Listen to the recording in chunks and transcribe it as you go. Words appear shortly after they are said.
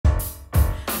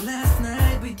Last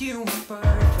night with you was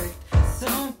perfect,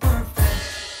 so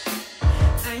perfect.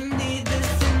 I need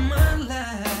this in my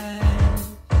life.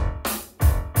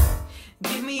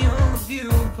 Give me all of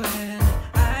you and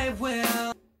I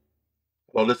will.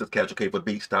 Well, this is Casual K for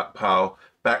Beat Stockpile,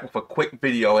 back with a quick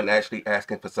video and actually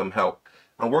asking for some help.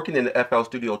 I'm working in the FL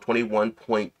Studio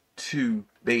 21.2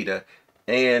 beta,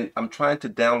 and I'm trying to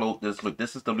download this loop.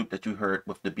 This is the loop that you heard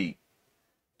with the beat.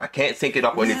 I can't sync it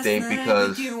up or anything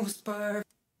because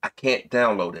I can't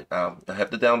download it. I have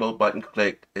the download button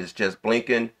clicked. It's just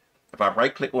blinking. If I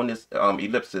right click on this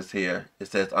ellipsis here, it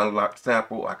says unlock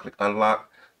sample. I click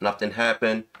unlock. Nothing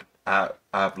happened. I've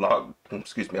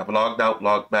logged out,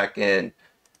 logged back in,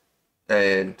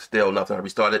 and still nothing. I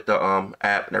restarted the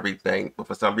app and everything, but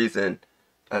for some reason,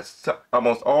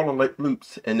 almost all the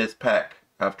loops in this pack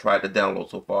I've tried to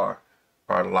download so far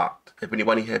are locked. If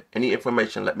anybody have any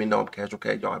information, let me know. I'm Casual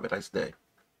K. Y'all have a nice day.